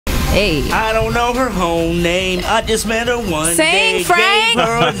Hey. I don't know her whole name. I just met her one day. Sing, Frank. Gave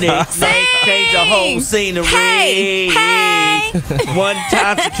her a nickname. Changed the whole scenery. Hey. One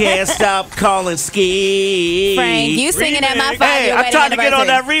time she can't stop calling ski. Frank, you singing at my 5-year Hey, I'm wedding trying to get on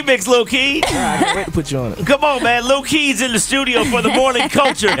anniversary. that remix, Lil Key. I can't wait to put you on it. Come on, man. Lil Key's in the studio for the Morning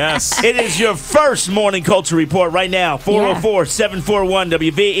Culture. Yes. It is your first Morning Culture Report right now.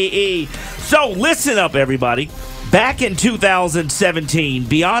 404-741-WVEE. So listen up, everybody. Back in 2017,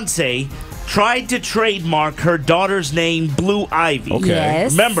 Beyonce tried to trademark her daughter's name, Blue Ivy. Okay.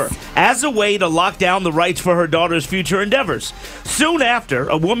 Yes. Remember, as a way to lock down the rights for her daughter's future endeavors. Soon after,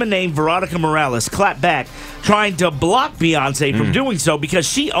 a woman named Veronica Morales clapped back, trying to block Beyonce from doing so because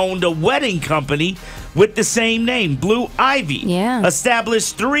she owned a wedding company with the same name, Blue Ivy. Yeah.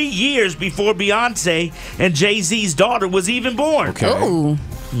 Established 3 years before Beyonce and Jay-Z's daughter was even born. Okay. Ooh.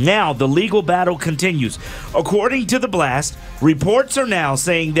 Now, the legal battle continues. According to The Blast, reports are now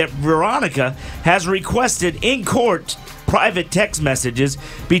saying that Veronica has requested in court private text messages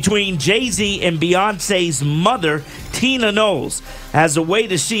between Jay-Z and Beyonce's mother, Tina Knowles, as a way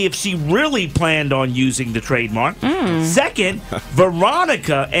to see if she really planned on using the trademark. Second,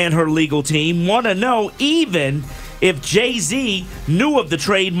 Veronica and her legal team want to know even if Jay-Z knew of the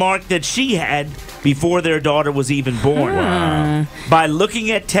trademark that she had before their daughter was even born. Wow. By looking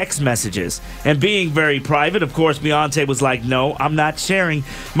at text messages and being very private, of course, Beyonce was like, no, I'm not sharing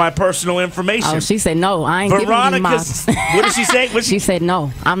my personal information. Oh, she said no. I ain't giving you my. Veronica's, what did she say? She said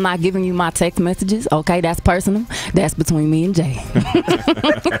no. I'm not giving you my text messages. Okay, that's personal. That's between me and Jay. Being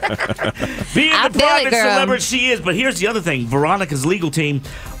I the feel it, private girl. celebrity she is. But here's the other thing. Veronica's legal team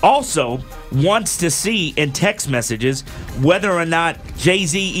also wants to see in text messages whether or not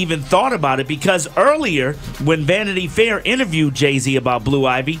Jay-Z even thought about it, because earlier when Vanity Fair interviewed Jay-Z about Blue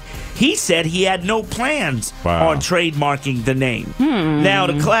Ivy, he said he had no plans on trademarking the name. Now,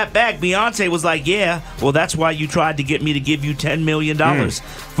 to clap back, Beyonce was like, yeah, well, that's why you tried to get me to give you $10 million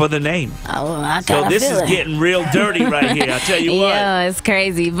for the name. Oh, I So kinda this feel is it. getting real dirty right here, I tell you what. Yeah, it's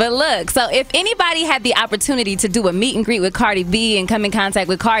crazy. But look, so if anybody had the opportunity to do a meet and greet with Cardi B and come in contact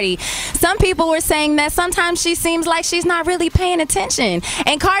with Cardi, some people were saying that sometimes she seems like she's not really paying attention.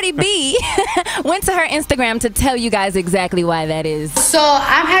 And Cardi B went to her Instagram to tell you guys exactly why that is. So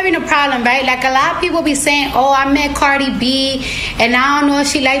I'm having a problem, right? Like, a lot of people be saying, oh, I met Cardi B and I don't know if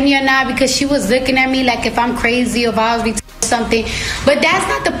she liked me or not because she was looking at me like if I'm crazy or if I was something. But that's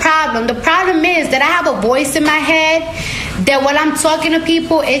not the problem. The problem is that I have a voice in my head that when I'm talking to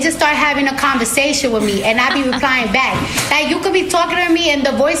people, it just start having a conversation with me and I be replying back. Like, you could be talking to me and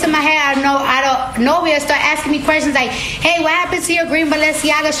the voice in my head, I don't nowhere start asking me questions like, hey, what happened to your green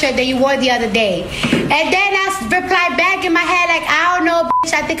Balenciaga shirt that you wore the other day? And then I reply back in my head like, I don't know,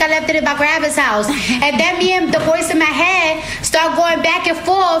 bitch, I think I left it in my grandma's house. And then me and the voice in my head start going back and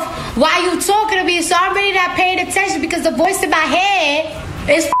forth while you talking to me. So I'm really not paying attention because the voice in my head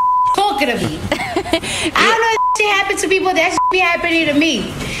is talking to me. I don't know if shit happened to people, that shit be happening to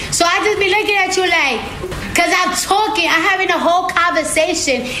me. So I just be looking at you like, because I'm talking, I'm having a whole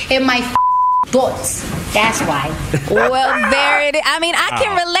conversation in my thoughts. That's why. Well, there it is. I mean, I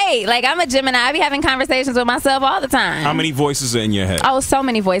can relate. Like, I'm a Gemini. I be having conversations with myself all the time. How many voices are in your head? Oh, so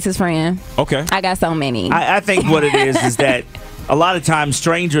many voices, friend. Okay. I got so many. I think what it is that a lot of times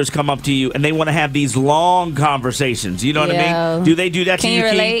strangers come up to you and they want to have these long conversations. You know what I mean? Do they do that Can to you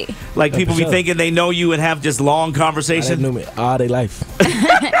you, relate? Keith? Like, people be thinking they know you and have just long They conversations? knew me all their life.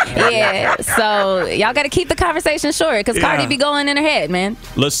 Yeah, so y'all got to keep the conversation short because Cardi be going in her head, man.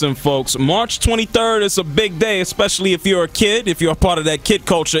 Listen, folks, March 23rd is a big day, especially if you're a kid, if you're a part of that kid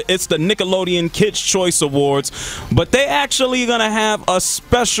culture. It's the Nickelodeon Kids' Choice Awards, but they actually going to have a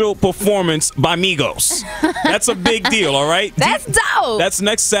special performance by Migos. That's a big deal, all right? That's dope. That's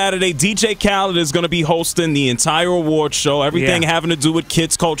next Saturday. DJ Khaled is going to be hosting the entire award show, everything having to do with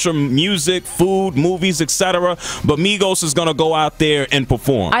kids culture, music, food, movies, etc. But Migos is going to go out there and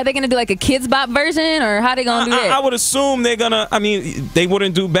perform. Are they going to do like a Kids Bop version, or how they going to do that? I would assume they're going to, I mean, they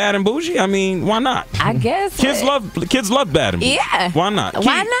wouldn't do Bad and Bougie. I mean, why not? I guess. Kids love Bad and Bougie. Yeah. Why not?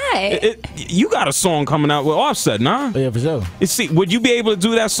 Why not? You got a song coming out with Offset, nah? Yeah, for sure. See, would you be able to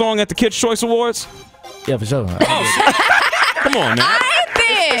do that song at the Kids' Choice Awards? Yeah, for sure. Come on now.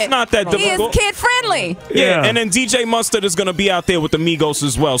 It's not that difficult. He is kid friendly. Yeah, and then DJ Mustard is going to be out there with the Migos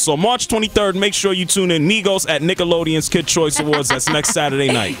as well. So March 23rd, make sure you tune in. Migos at Nickelodeon's Kid Choice Awards. That's next Saturday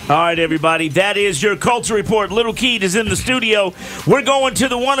night. All right, everybody. That is your Culture Report. Little Keith is in the studio. We're going to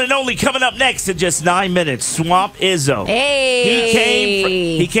the one and only coming up next in just 9 minutes. Swamp Izzo.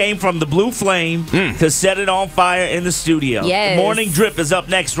 Hey. He came from the Blue Flame to set it on fire in the studio. Yes. The Morning Drip is up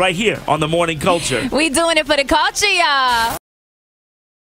next right here on The Morning Culture. We doing it for the culture, y'all.